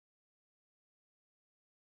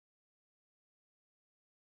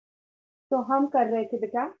तो हम कर रहे थे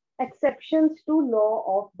बेटा exceptions to law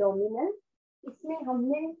of dominance. इसमें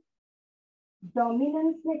हमने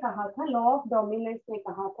डोमिनेंस में कहा था, लॉ ऑफ डोमिनेंस में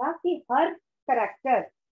कहा था कि हर कैरेक्टर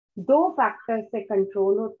दो फैक्टर से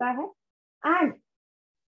कंट्रोल होता है and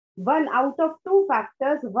one out of two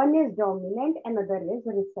factors, one is dominant, another is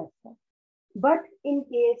recessive. But in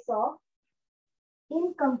case of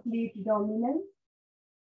incomplete dominance,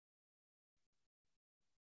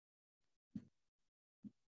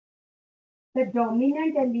 the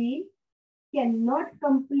dominant allele cannot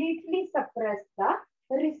completely suppress the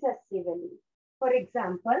recessive allele. For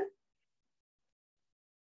example,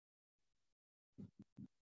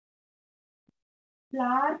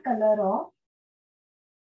 flower color of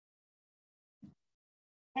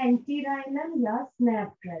antirrhinum या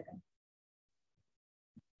Snapdragon,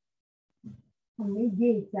 हमने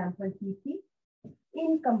ये example की थी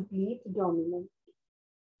incomplete dominance.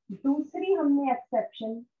 दूसरी हमने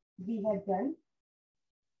exception we have done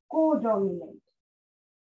कोडोमिनेंट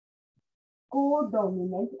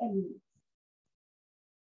alleles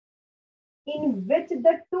in which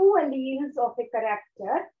the two alleles of a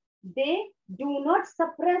character they do not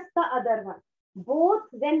suppress the other one, both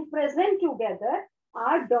when present together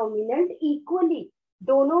are dominant equally.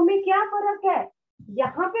 दोनों में क्या फर्क है,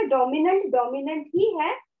 यहाँ पे डोमिनेंट ही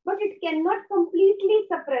है but it cannot completely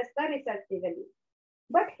suppress the recessive allele,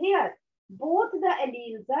 but here both the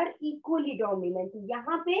alleles are equally dominant.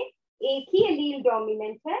 यहाँ पे एक ही allele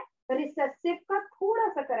dominant है, recessive का थोड़ा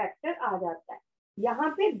सा कैरेक्टर आ जाता है, यहाँ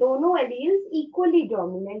पे दोनों alleles equally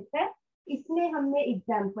dominant है। इसमें हमने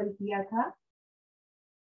एग्जाम्पल किया था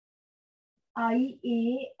IA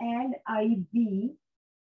and IB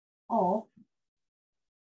of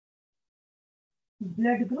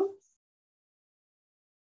blood groups।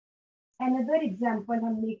 Another example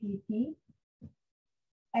हमने की थी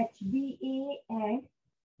HbA and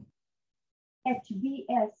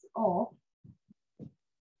HbS of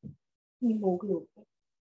haemoglobin.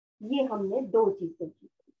 ये हमने दो चीजें की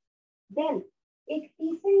थी। देन एक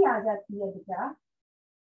तीसरी आ जाती है बेटा,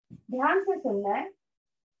 ध्यान से सुनना है,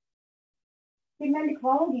 फिर मैं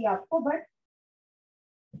लिखवाऊंगी आपको, बट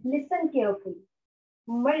लिसन केयरफुली।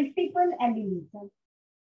 मल्टीपल एलिनिज्म,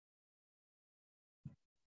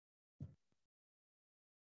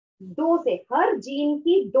 दो से हर जीन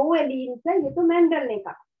की दो एलीन्स है, ये तो मेंडल ने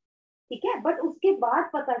कहा, ठीक है, बट उसके बाद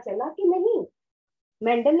पता चला कि नहीं,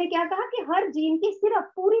 मेंडल ने क्या कहा कि हर जीन की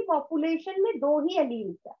सिर्फ पूरी पॉपुलेशन में दो ही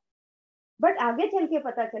एलीन्स है, बट आगे चल के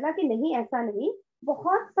पता चला कि नहीं, ऐसा नहीं,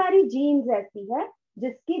 बहुत सारी जीन्स ऐसी है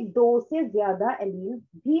जिसकी दो से ज्यादा एलीन्स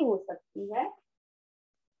भी हो सकती है।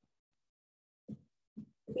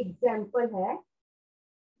 एग्जाम्पल है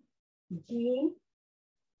gene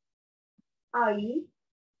I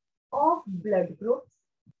of blood groups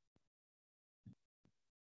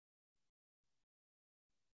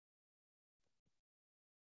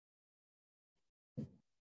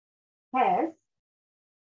has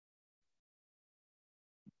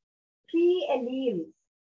 3 alleles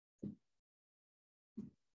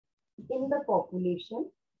in the population।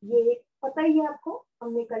 ये पता ही है आपको,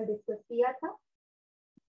 हमने कल डिस्कस किया था।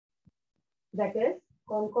 दैट इज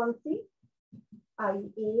कौन कौन सी,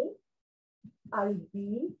 IA, IB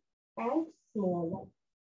and small I,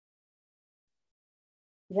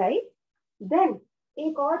 right. Then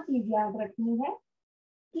एक और चीज याद रखनी है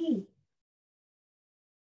कि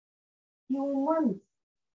ह्यूमंस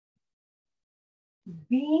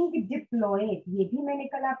बीइंग डिप्लॉयड, ये भी मैंने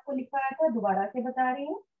कल आपको लिखाया था, दोबारा से बता रही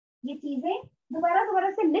हूँ, ये चीजें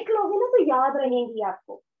दोबारा से लिख लोगे ना तो याद रहेंगी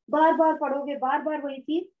आपको, बार बार पढ़ोगे, बार बार वही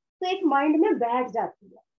चीज तो एक माइंड में बैठ जाती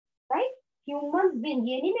है, राइट। ह्यूमंस बीइंग,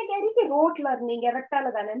 ये नहीं मैं कह रही कि रोट लर्निंग या रट्टा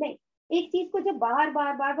लगाना, नहीं, एक चीज को जब बार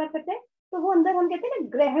बार करते हैं तो वो अंदर, हम कहते हैं ना,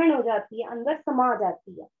 ग्रहण हो जाती है, अंदर समा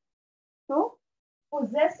जाती है। तो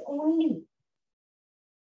possess only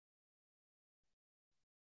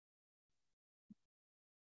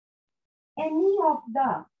any of the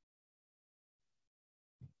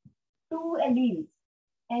two alleles,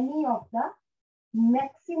 any of the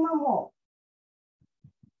maximum of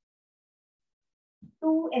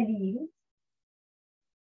two alleles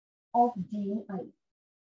of gene I।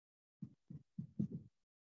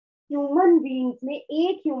 Human beings में,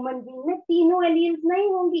 एक ह्यूमन बीइंग में तीनों एलील्स नहीं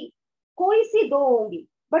होंगी, कोई सी दो होंगी,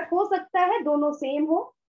 बट हो सकता है दोनों सेम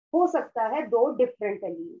हो सकता है दो डिफरेंट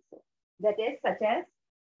एलील्स हो। दैट इज सच एज,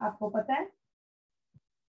 आपको पता है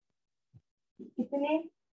कितने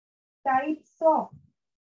types of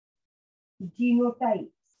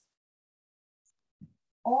genotypes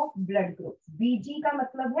of blood groups, बीजी का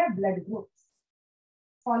मतलब है ब्लड ग्रुप्स,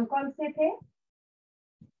 कौन कौन से थे,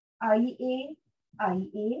 IA,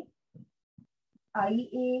 IA,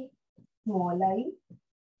 IA, small I,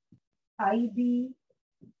 IB,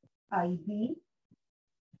 IB,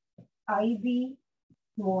 IB,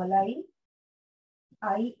 small I,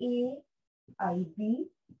 IA, IB,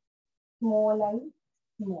 small I,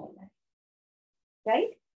 small I.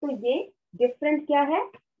 Right, तो ये डिफरेंट क्या है?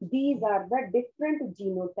 These are the different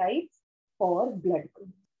genotypes for blood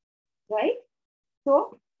group, right? तो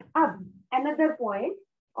अब अनदर पॉइंट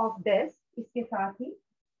ऑफ दिस, इसके साथ ही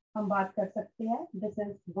हम बात कर सकते हैं, this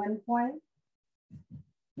is 1 point,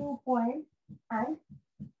 2 point and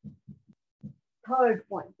third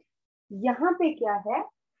point. यहाँ पे क्या है?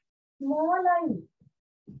 Small I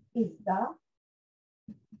is the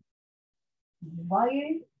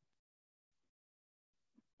wild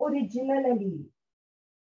original allele.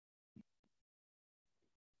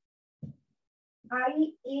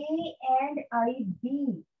 IA and IB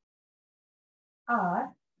are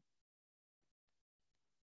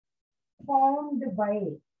formed by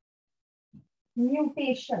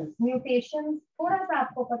mutations. Mutations थोड़ा सा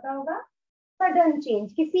आपको पता होगा, सडन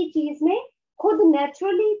चेंज, किसी चीज में खुद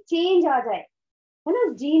नेचुरली चेंज आ जाए, है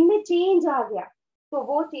ना, जीन में चेंज आ गया, तो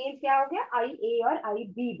वो चेंज क्या हो गया? IA और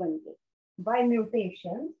IB बन गए by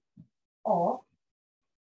mutation of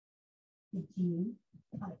gene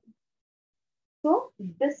I. तो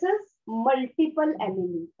दिस इज मल्टीपल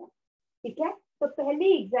एलिमेंट, ठीक है? तो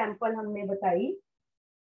पहली एग्जांपल हमने बताई,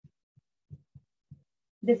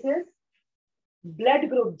 this is blood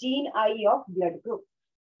group, gene I of blood group.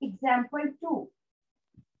 Example 2,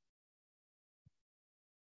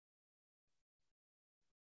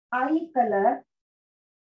 I colour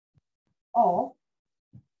of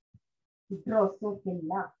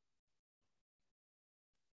Drosophila.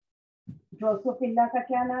 Drosophila का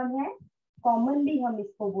क्या नाम है? कॉमनली हम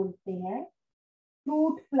इसको बोलते हैं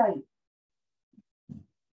फ्रूट फ्लाई.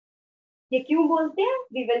 ये क्यों बोलते हैं?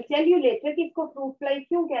 We will tell you later कि इसको फ्रूट फ्लाई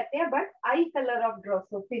क्यों कहते हैं, but I colour of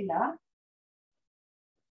Drosophila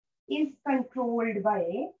is controlled by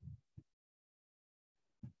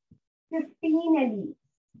 15 alleles.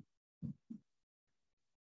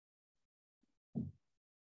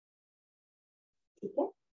 ठीक है,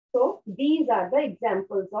 तो these are the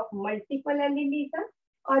examples of multiple allelism.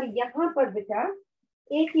 और यहाँ पर बेटा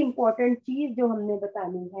एक इंपॉर्टेंट चीज जो हमने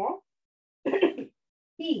बतानी है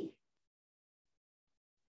कि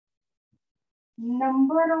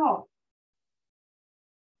number of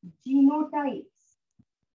genotypes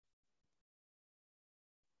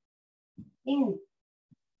in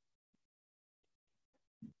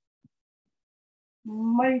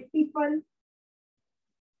multiple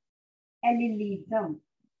allelism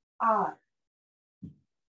are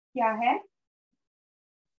क्या है?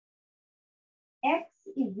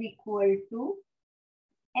 x is equal to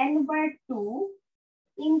n by 2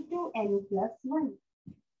 into n plus 1.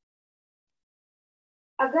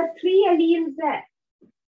 अगर 3 एलील्स है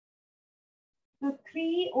तो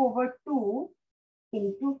 3/2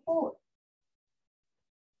 into 4.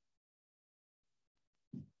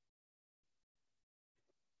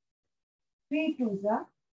 3 2s are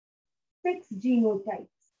 6 genotypes.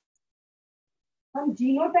 हम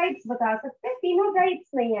जीनोटाइप्स बता सकते हैं, फिनोटाइप्स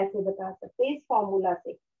नहीं ऐसे बता सकते इस फॉर्मूला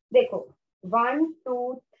से. देखो 1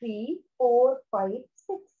 2 3 4 5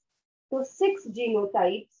 6, तो 6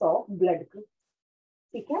 जीनोटाइप्स ऑफ ब्लड ग्रुप.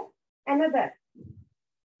 ठीक है, अनदर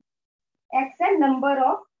एक्स है नंबर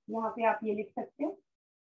ऑफ, यहाँ पे आप ये लिख सकते हो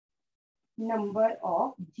नंबर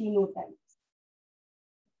ऑफ जीनोटाइप्स.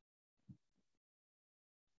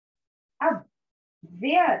 अब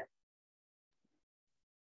where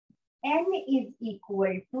n is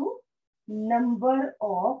equal to number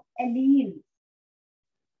of alleles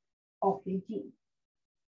of a gene.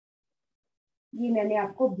 ये मैंने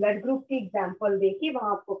आपको ब्लड ग्रुप के एग्जांपल देके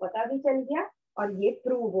वहां आपको पता भी चल गया और ये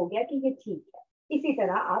प्रूव हो गया कि ये ठीक है. इसी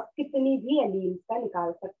तरह आप कितनी भी एलील्स का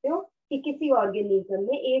निकाल सकते हो कि किसी ऑर्गेनिज्म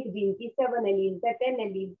में एक जीन की 7 एलील्स है, 10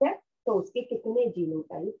 एलील्स है, तो उसके कितने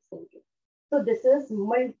जीनोटाइप्स होंगे. तो दिस इज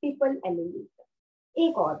मल्टीपल एलील्स.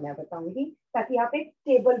 एक और मैं बताऊंगी ताकि आप एक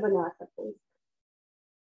टेबल बना सको.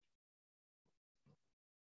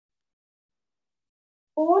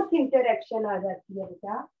 फोर्थ इंटरेक्शन आ जाती है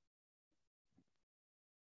बेटा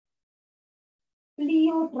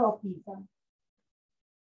प्लियोट्रोपिज्म.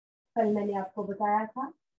 कल मैंने आपको बताया था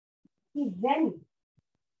कि when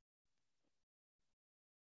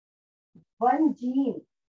one gene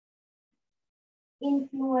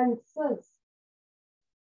influences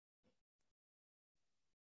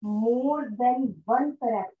more than one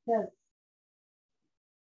character,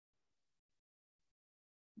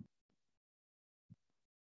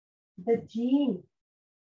 the gene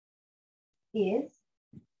is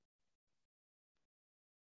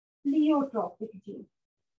pleiotropic gene.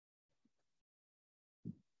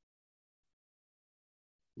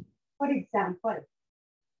 For example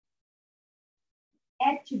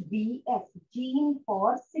HbS, gene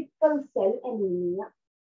for sickle cell anaemia,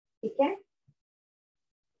 ठीक है।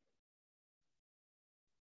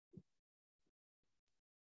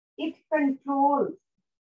 It controls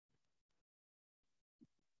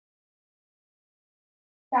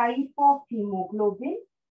type of hemoglobin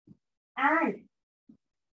and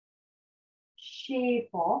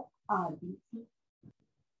shape of RBC.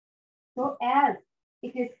 So as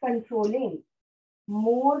it is controlling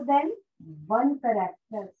more than one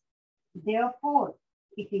character, therefore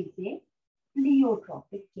it is a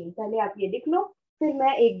pleiotropic gene. पहले आप ये लिख लो, फिर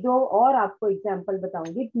मैं एक दो और आपको एग्जांपल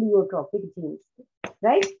बताऊंगी pleiotropic jeans,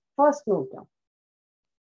 right. First note down.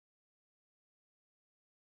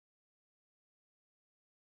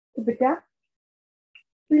 तो बेटा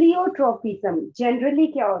प्लियोट्रोपिज्म जनरली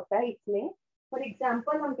क्या होता है इसमें, फॉर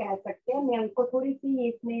एग्जांपल हम कह सकते हैं, मैं हमको थोड़ी सी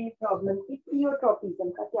इसमें प्रॉब्लम थी, प्लियोट्रोपिज्म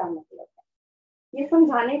का क्या मतलब है ये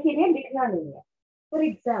समझाने के लिए लिखना नहीं है। For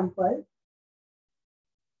example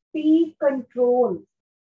P control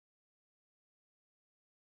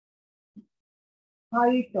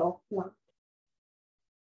height of plant,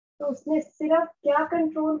 तो उसने सिर्फ क्या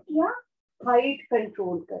कंट्रोल किया, हाइट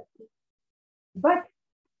कंट्रोल करती, but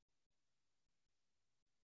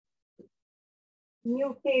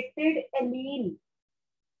mutated allele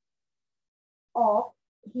of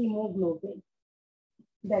hemoglobin,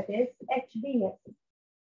 that is HbS,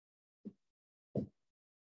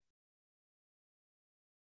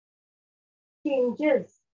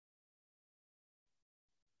 changes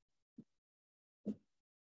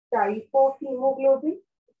type of hemoglobin.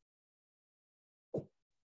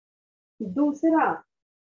 दूसरा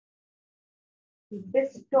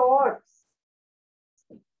distorts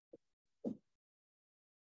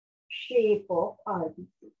shape of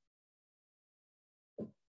RBC,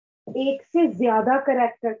 एक से ज्यादा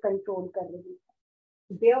करेक्टर कंट्रोल कर रही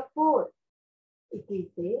है, therefore it is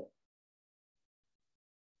a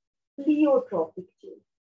pleiotropic gene.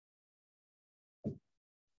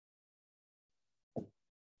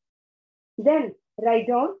 Then write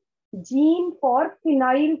down gene for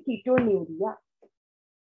phenylketonuria,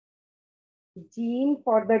 gene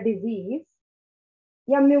for the disease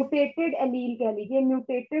या mutated allele कह लीजिए,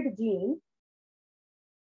 mutated gene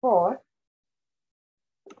for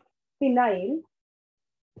phenyl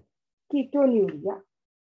ketonuria.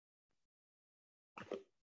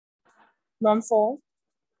 Ma'am 4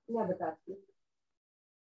 मैं बताती हूँ,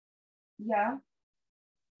 या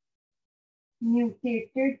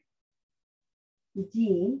mutated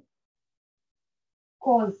gene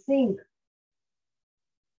causing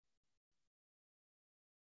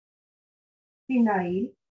phenyl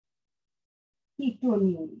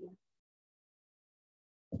ketonuria,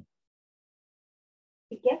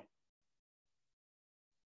 ठीक है।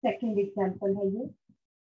 सेकेंड एग्जांपल है ये,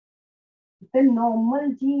 the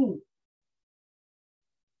normal gene,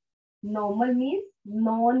 normal means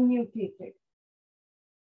non mutated,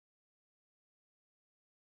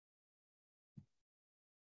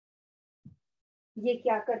 ये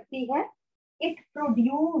क्या करती है, इट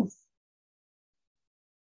प्रोड्यूस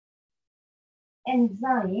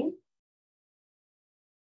एंजाइम,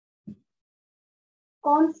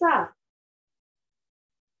 कौन सा,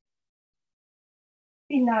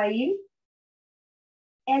 फिनाइल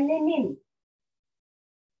एलेनिन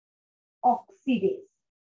ऑक्सीडेज।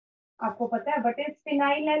 आपको पता है what is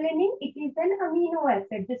phenyl alanine, it is an amino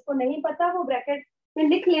acid, जिसको नहीं पता वो ब्रैकेट में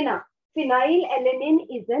लिख लेना, phenyl alanine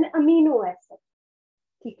is an amino acid,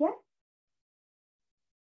 ठीक है,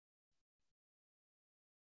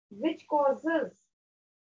 which causes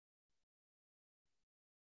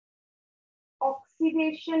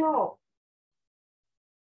oxidation of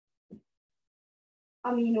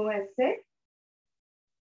amino acid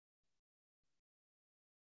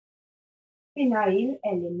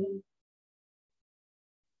phenylalanine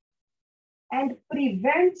and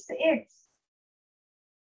prevents its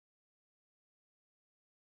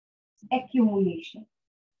accumulation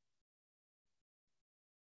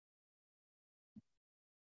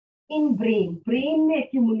in brain, brain में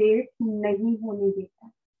accumulate नहीं होने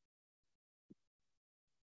देता।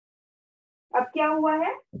 अब क्या हुआ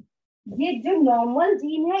है, ये जो नॉर्मल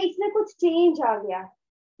जीन है इसमें कुछ चेंज आ गया है,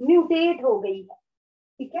 म्यूटेट हो गई है,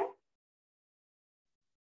 ठीक है,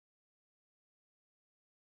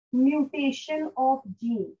 म्यूटेशन ऑफ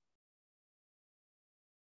जीन,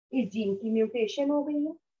 इस जीन की म्यूटेशन हो गई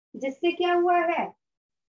है, जिससे क्या हुआ है,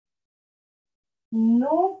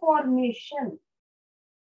 नो फॉर्मेशन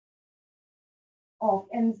ऑफ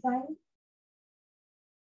एंजाइम,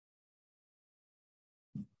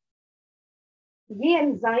 ये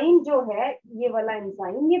एंजाइम जो है, ये वाला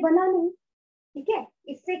एंजाइम ये बना नहीं, ठीक है।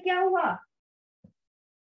 इससे क्या हुआ,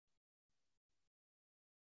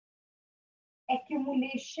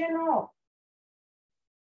 एक्यूमुलेशन ऑफ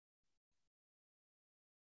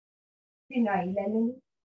फिनाइलएलेनिन।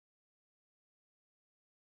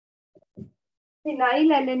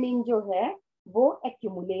 फिनाइलएलेनिन जो है वो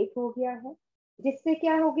एक्यूमुलेट हो गया है, जिससे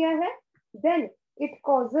क्या हो गया है, देन इट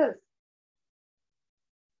कॉजेस,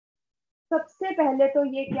 सबसे पहले तो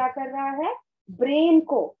ये क्या कर रहा है, ब्रेन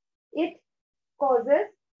को, it causes,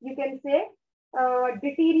 you can say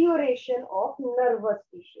deterioration of nervous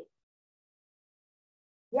tissue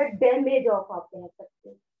या डैमेज ऑफ आप कह सकते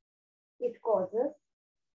हैं। इट कॉजेस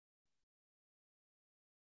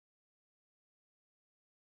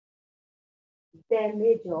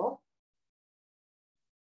डैमेज ऑफ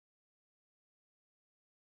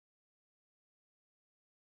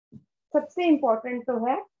सबसे इंपॉर्टेंट तो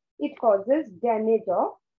है, it causes damage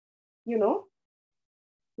of you know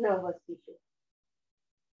nervous tissue.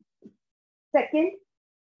 Second,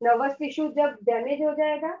 nervous tissue जब डैमेज हो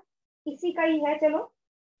जाएगा, इसी का ही है, चलो,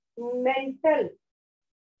 मेंटल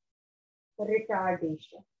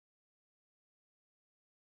रिटार्डेशन।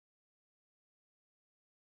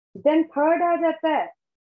 देन थर्ड आ जाता है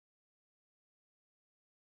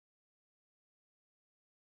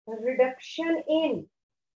reduction in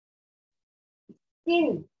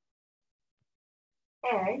skin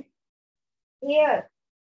and hair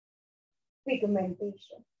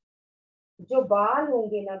pigmentation. जो बाल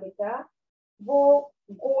होंगे ना बेटा, वो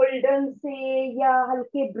गोल्डन से या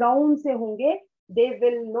हल्के ब्राउन से होंगे, they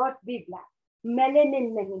will not be black,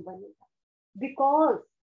 melanin नहीं बनेगा, because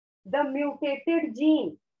the mutated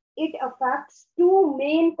gene, it affects two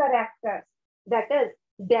main characters, that is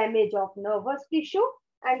damage of nervous tissue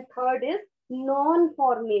and third is non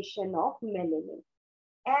formation of melanin,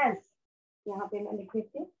 as यहाँ पे मैं लिख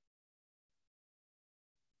देती हूँ,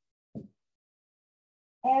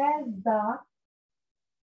 as the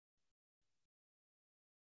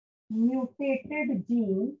mutated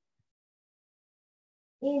gene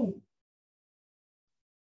in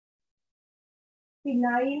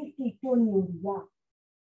phenylketonuria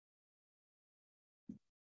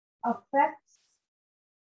affects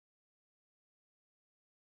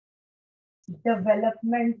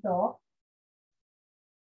development of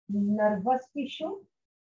nervous tissue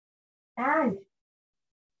and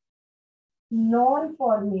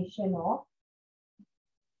non-formation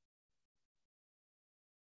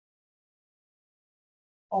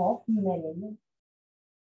of melanin.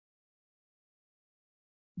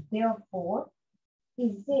 Therefore,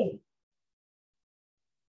 is a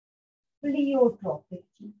pleiotropic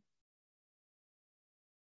gene.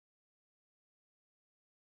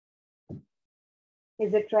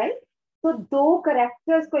 Is it right? तो दो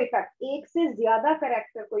characters को effect, एक से ज्यादा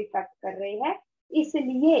करेक्टर को इफेक्ट कर रहे हैं,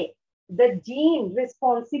 इसलिए the gene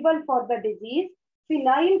responsible for the disease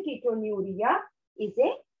फिनाइलकीटोन्यूरिया is a,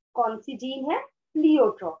 कौन सी जीन है,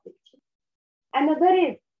 pleiotropic gene. Another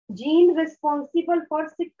is gene responsible for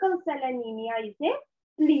sickle cell anaemia is a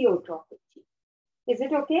pleiotropic gene. Is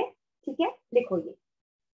it okay? ठीक है, लिखो ये।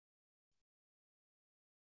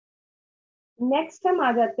 नेक्स्ट हम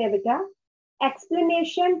आ जाते हैं बेटा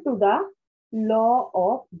explanation to the law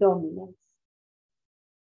of dominance.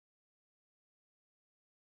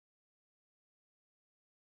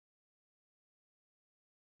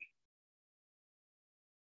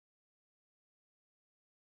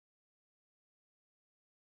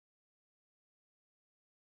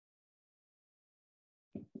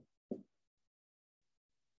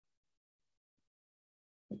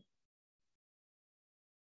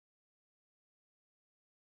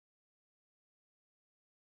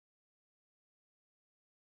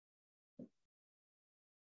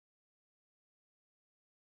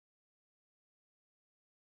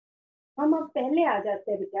 हम अब पहले आ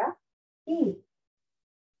जाते हैं बेटा कि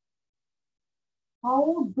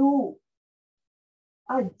how do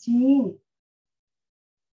a gene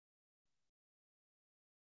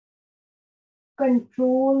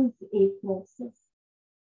controls a process.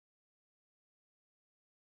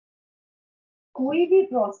 कोई भी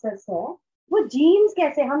प्रोसेस है, वो जीन्स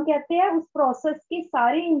कैसे, हम कहते हैं उस प्रोसेस की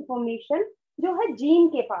सारी इंफॉर्मेशन जो है जीन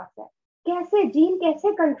के पास है, कैसे जीन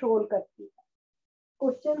कैसे कंट्रोल करती है,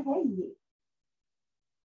 क्वेश्चन है ये।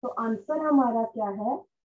 तो आंसर हमारा क्या है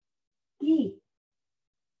कि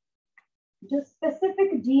जो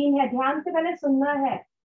स्पेसिफिक जीन है, ध्यान से पहले सुनना है,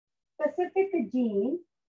 specific gene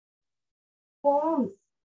forms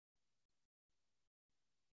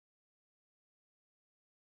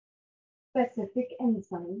specific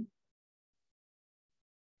enzyme,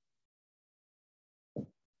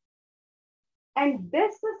 and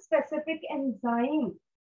this specific enzyme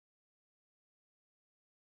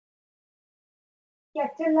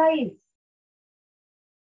catalyze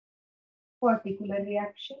particular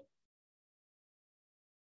reaction.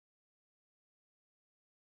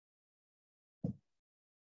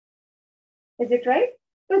 Is it right?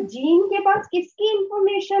 तो जीन के पास किसकी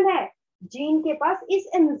इंफॉर्मेशन है? जीन के पास इस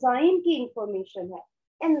एंजाइम की इंफॉर्मेशन है,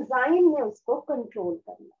 एंजाइम ने उसको कंट्रोल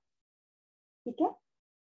करना। ठीक है,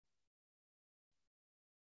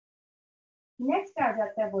 नेक्स्ट आ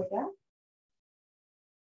जाता है बेटा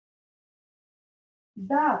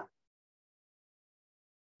the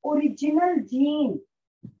original gene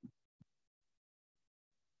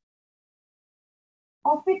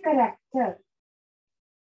of a character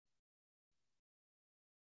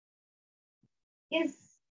is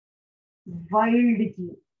wild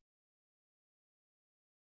gene.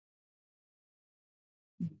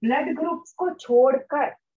 Blood groups को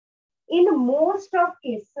छोड़कर इन मोस्ट ऑफ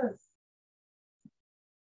केसेस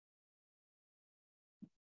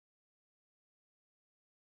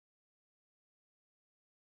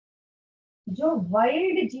जो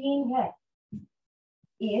वाइल्ड जीन है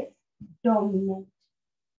is dominant.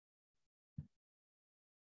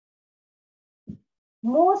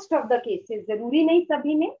 Most of the cases, जरूरी नहीं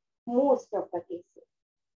सभी में, most of the cases.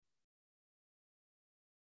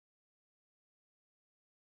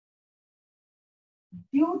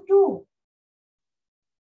 Due to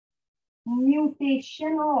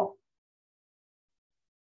mutation of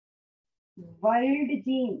wild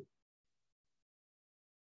gene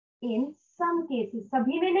in some cases,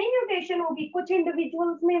 सभी में नहीं म्यूटेशन होगी, कुछ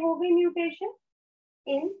इंडिविजुअल्स में होगी mutation,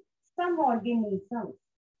 in some organism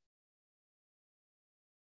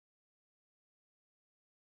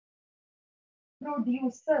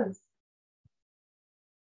produces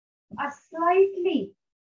a slightly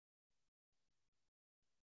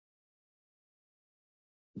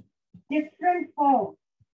different form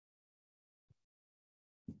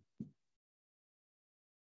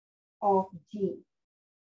of gene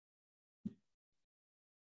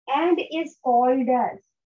and is called as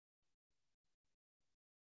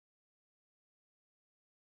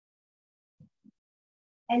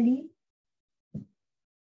allele।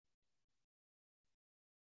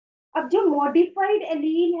 अब जो modified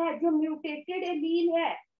allele है, जो म्यूटेटेड एलील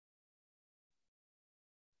है,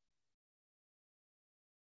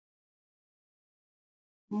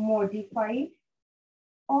 मॉडिफाइड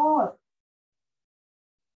और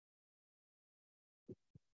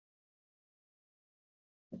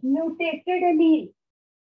म्यूटेटेड एलील,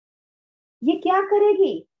 ये क्या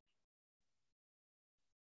करेगी?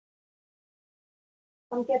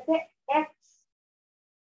 हम कहते हैं एक्स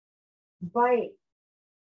बाय,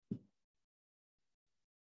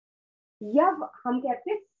 या हम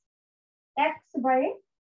कहते हैं x by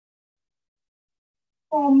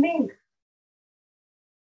forming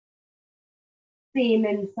same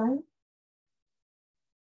enzyme.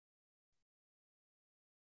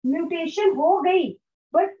 Mutation हो गई,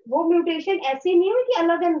 बट वो म्यूटेशन ऐसी नहीं हुई कि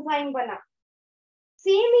अलग एंजाइम बना,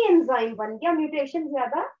 सेम ही एंजाइम बन गया। म्यूटेशन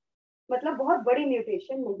ज्यादा मतलब बहुत बड़ी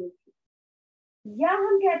म्यूटेशन नहीं थी, या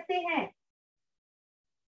हम कहते हैं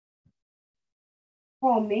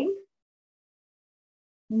फॉर्मिंग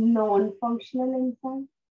नॉन फंक्शनल एंजाइम।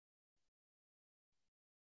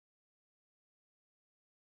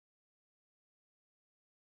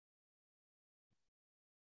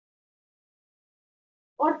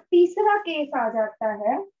 और तीसरा केस आ जाता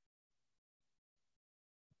है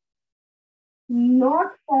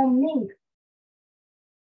not forming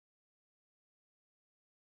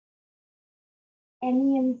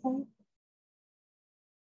any enzyme,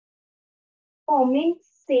 forming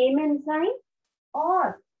same enzyme और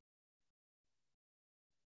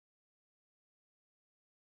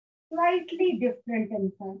स्लाइटली डिफरेंट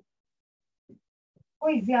एंजाइम।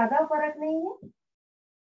 कोई ज्यादा फर्क नहीं है,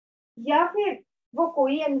 या फिर वो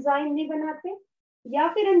कोई एंजाइम नहीं बनाते, या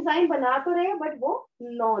फिर एंजाइम बना तो रहे बट वो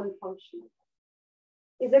non functional.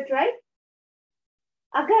 Is it right?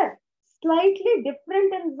 अगर स्लाइटली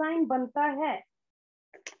डिफरेंट एंजाइम बनता है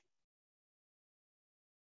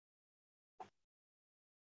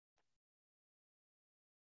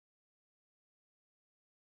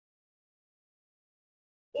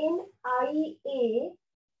in IA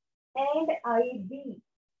and IB,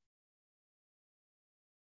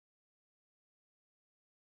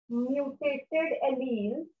 mutated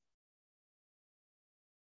alleles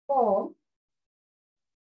form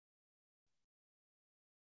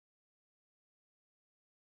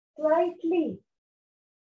slightly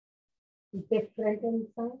different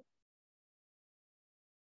enzyme,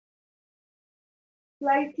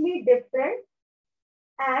 slightly different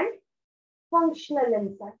and functional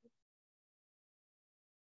enzyme.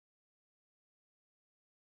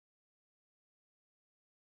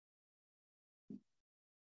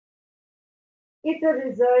 It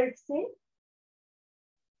results in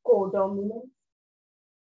codominance.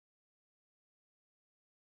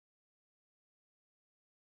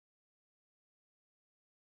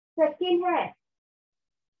 Second है,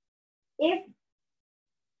 if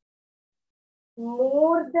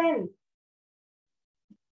more than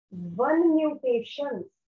one mutation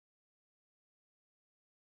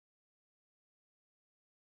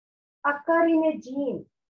occur in a gene,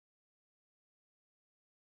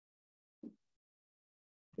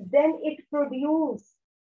 then it produces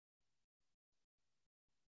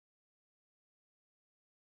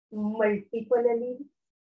multiple alleles.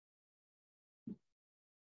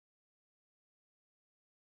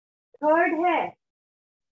 Third है,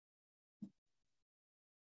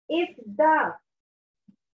 if the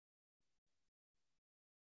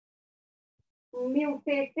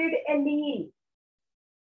mutated allele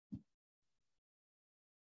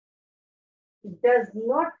does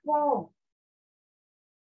not form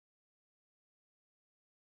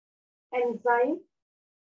enzyme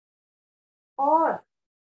or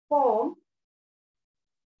form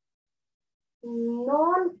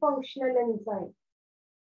non-functional enzyme,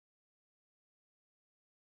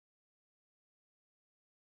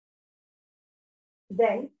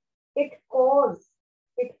 then it causes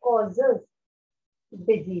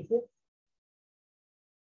diseases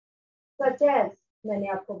such as मैंने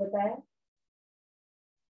आपको बताया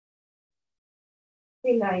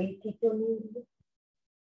phenylketonuria.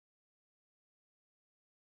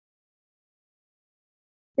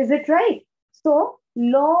 Is it right? So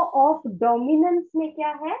law of dominance में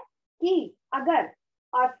क्या है कि अगर,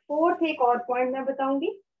 और फोर्थ एक और पॉइंट मैं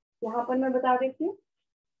बताऊंगी, यहां पर मैं बता देती हूँ.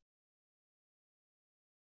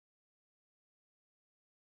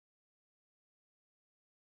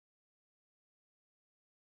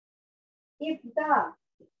 If the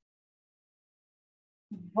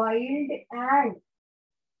wild and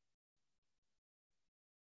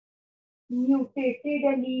mutated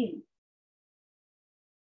allele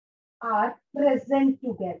are present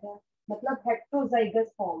together, मतलब heterozygous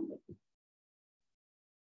form में,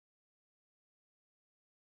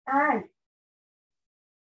 and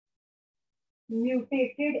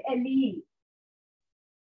mutated allele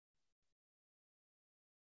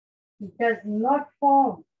does not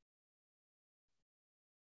form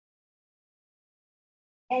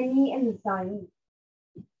any enzyme,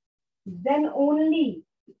 then only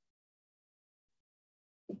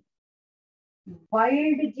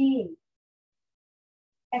wild gene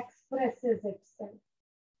expresses itself.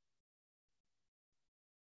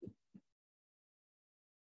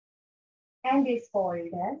 And is called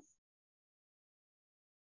as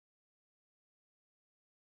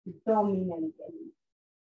dominant allele.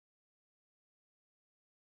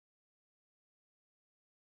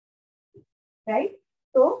 Right?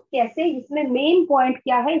 तो कैसे, इसमें main point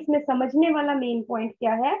क्या है, इसमें समझने वाला मेन पॉइंट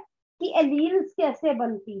क्या है कि एलील्स कैसे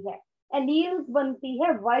बनती है. एलील्स बनती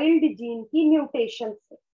है वाइल्ड जीन की म्यूटेशन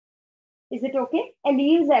से. Is it okay?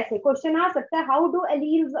 एलील्स ऐसे क्वेश्चन आ सकता है, how do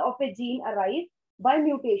alleles of A gene arrive? By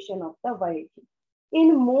mutation of the wild gene.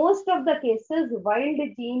 In most of the cases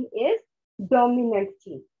wild gene is dominant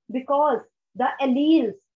gene because the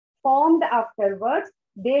alleles formed afterwards,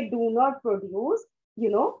 they do not produce,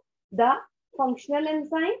 the functional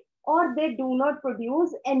enzyme, or they do not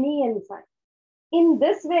produce any enzyme. In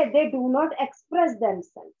this way, they do not express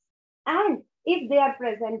themselves. And if they are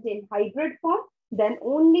present in hybrid form, then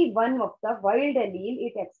only one of the wild allele,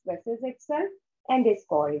 it expresses itself and is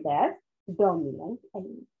called as dominant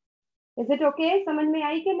allele. Is it okay? समझ में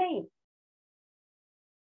आई कि नहीं?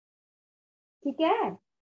 ठीक है,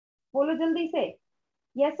 बोलो जल्दी से,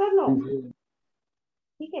 yes और नो.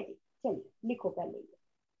 ठीक है जी, चलिए लिखो पहले.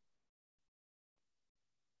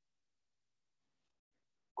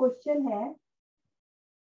 क्वेश्चन है,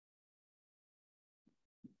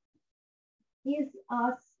 is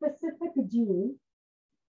a specific gene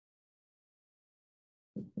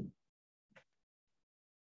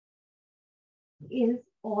is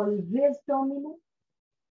always dominant?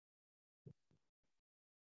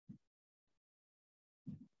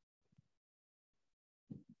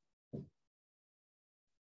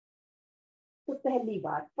 तो पहली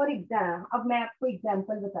बात, फॉर एग्जाम्पल, अब मैं आपको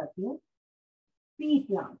एग्जाम्पल बताती हूँ. P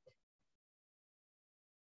plant,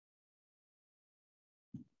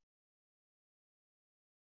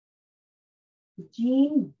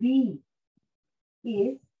 gene B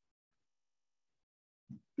is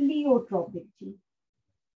pleiotropic gene.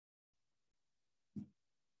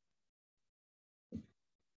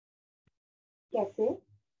 कैसे?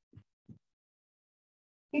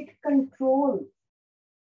 It control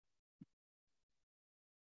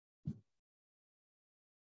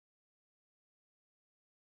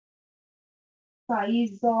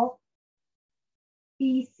size of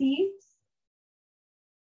pea seeds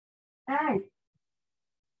and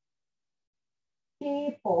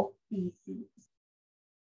shape of pea seeds.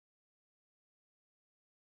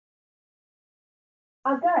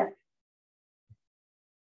 अगर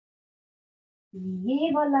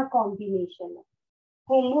ये वाला कॉम्बिनेशन है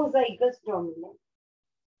होमोजाइगस डोमिनेंट,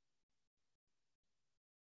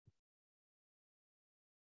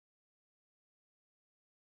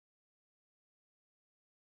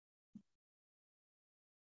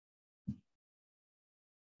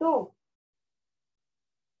 तो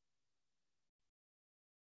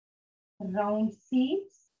round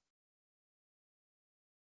seeds,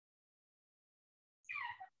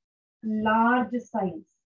 large size.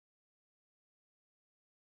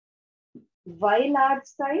 Why large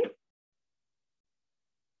size?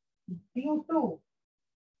 Due to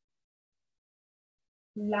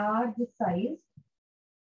large size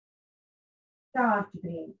starch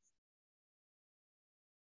grains.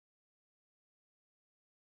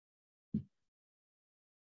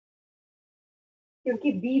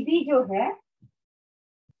 क्योंकि बीबी जो है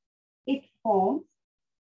it forms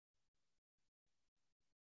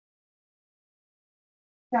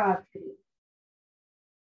starch grains.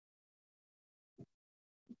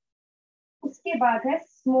 उसके बाद है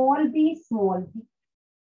स्मॉल बी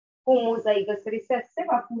होमोजाइगस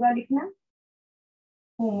रिसेसिव, आप पूरा लिखना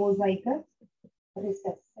होमोजाइगस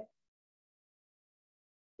रिसेसिव.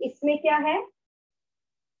 इसमें क्या है?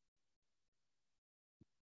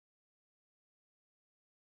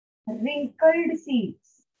 wrinkled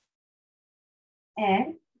seeds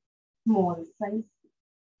and small size.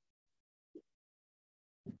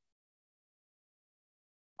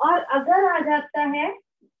 और अगर आ जाता है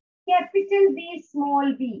capital B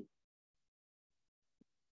small B,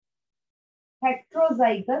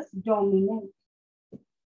 heterozygous dominant,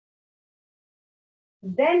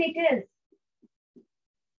 then it is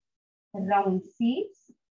round seeds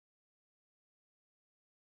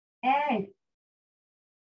and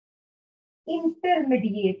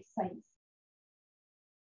intermediate size.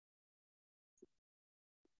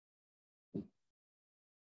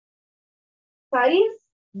 Size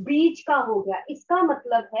बीज का हो गया, इसका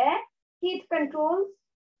मतलब है कि it controls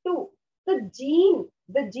to the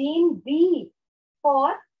gene B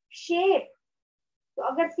for shape. तो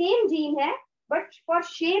अगर सेम जीन है but for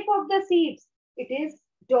shape of the seeds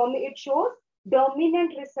it shows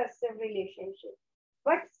dominant recessive relationship,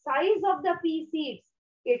 but size of the pea seeds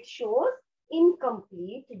it shows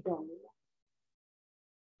incomplete dominance.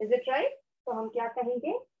 Is it right? तो हम क्या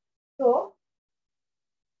कहेंगे? तो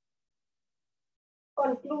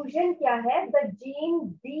conclusion क्या है? The gene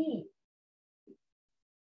B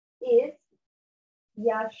is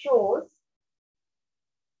या shows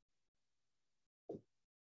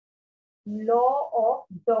law of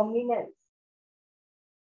dominance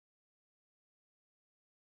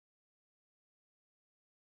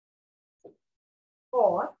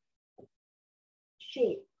for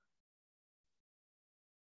shape,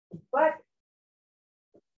 but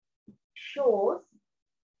shows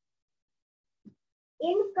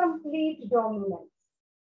incomplete dominance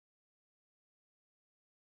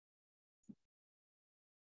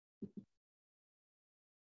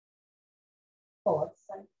for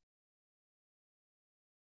size.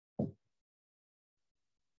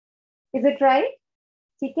 Is it right?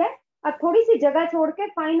 ठीक है. अब थोड़ी सी जगह छोड़ के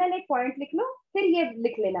फाइनल एक पॉइंट लिख लो, फिर ये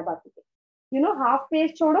लिख लेना बाकी के. हाफ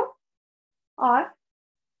पेज छोड़ो और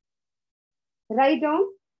write down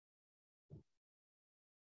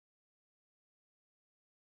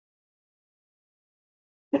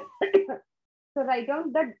so write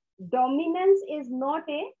down the dominance is not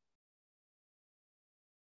a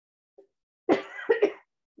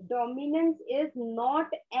dominance is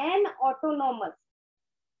not an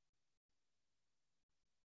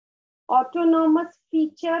autonomous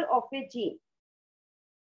feature of a gene.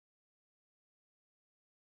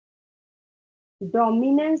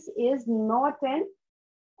 Dominance is not an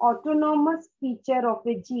autonomous feature of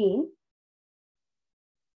a gene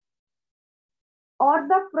or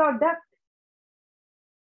the product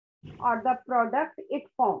it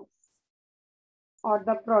forms, or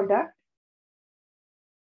the product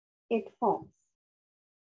it forms.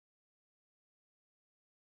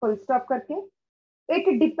 Full stop करके. It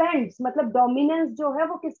depends मतलब dominance जो है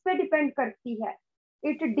वो किस पे depend करती है?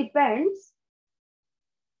 It depends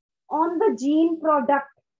on the gene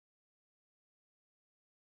product.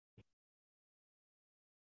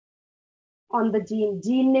 On the gene,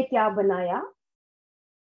 gene ने क्या बनाया,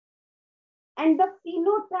 and the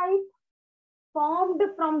phenotype formed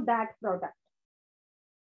from that product.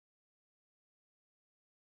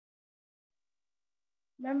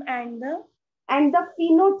 Ma'am, and the And the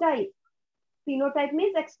phenotype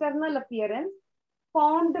means external appearance,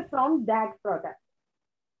 formed from that product.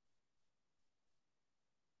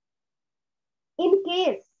 In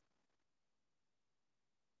case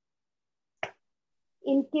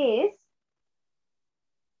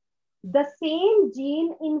the same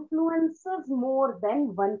gene influences more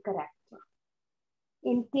than one character.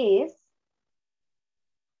 In case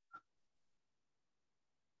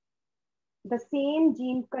the same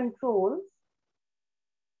gene controls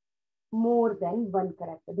more than one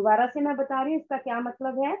character. दोबारा से मैं बता रही हूँ इसका क्या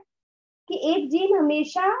मतलब है कि एक जीन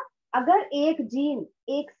हमेशा, अगर एक जीन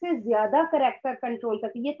एक से ज्यादा करेक्टर कंट्रोल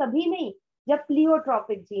करती है, ये तभी नहीं जब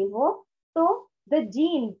प्लियोट्रॉपिक जीन हो, तो द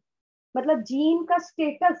जीन मतलब जीन का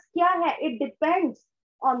स्टेटस क्या है, it depends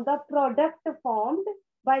on the product formed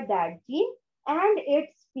by that gene and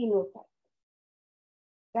it's phenotype,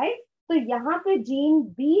 right. तो यहाँ पे जीन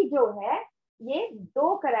बी जो है ये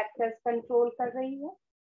दो करेक्टर्स कंट्रोल कर रही है,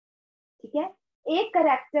 ठीक है। एक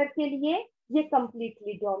करेक्टर के लिए ये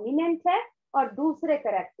कंप्लीटली डोमिनेंट है और दूसरे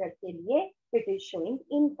करेक्टर के लिए it is showing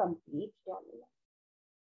incomplete dominance.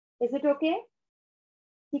 Is it okay?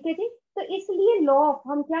 ठीक है जी। तो इसलिए लॉ ऑफ,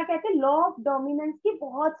 हम क्या कहते हैं, लॉ ऑफ डोमिनेंस की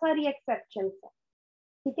बहुत सारी एक्सेप्शंस है,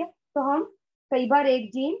 ठीक है। तो हम कई बार एक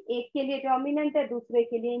जीन एक के लिए डोमिनेंट है, दूसरे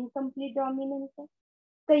के लिए इनकम्प्लीट डोमिनेंस है।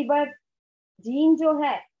 कई बार जीन जो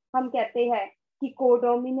है हम कहते हैं कि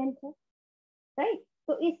कोडोमिनेंट है, राइट।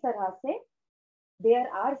 तो इस तरह से there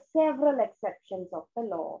are several exceptions of the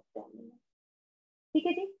law of dominance. ठीक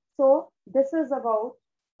है जी। So this is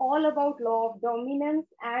all about law of dominance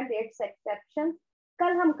and its exceptions.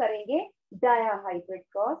 कल हम करेंगे diahybrid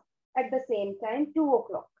cross at the same time 2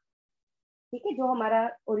 o'clock, ठीक है। जो हमारा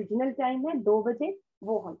ओरिजिनल टाइम है 2 बजे,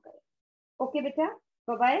 वो हम करेंगे। ओके बेटा,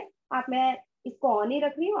 बाय बाय। आप, मैं इसको ऑन ही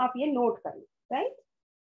रख रही हूँ, आप ये नोट कर लो, राइट।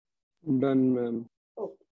 Done ma'am. ओके।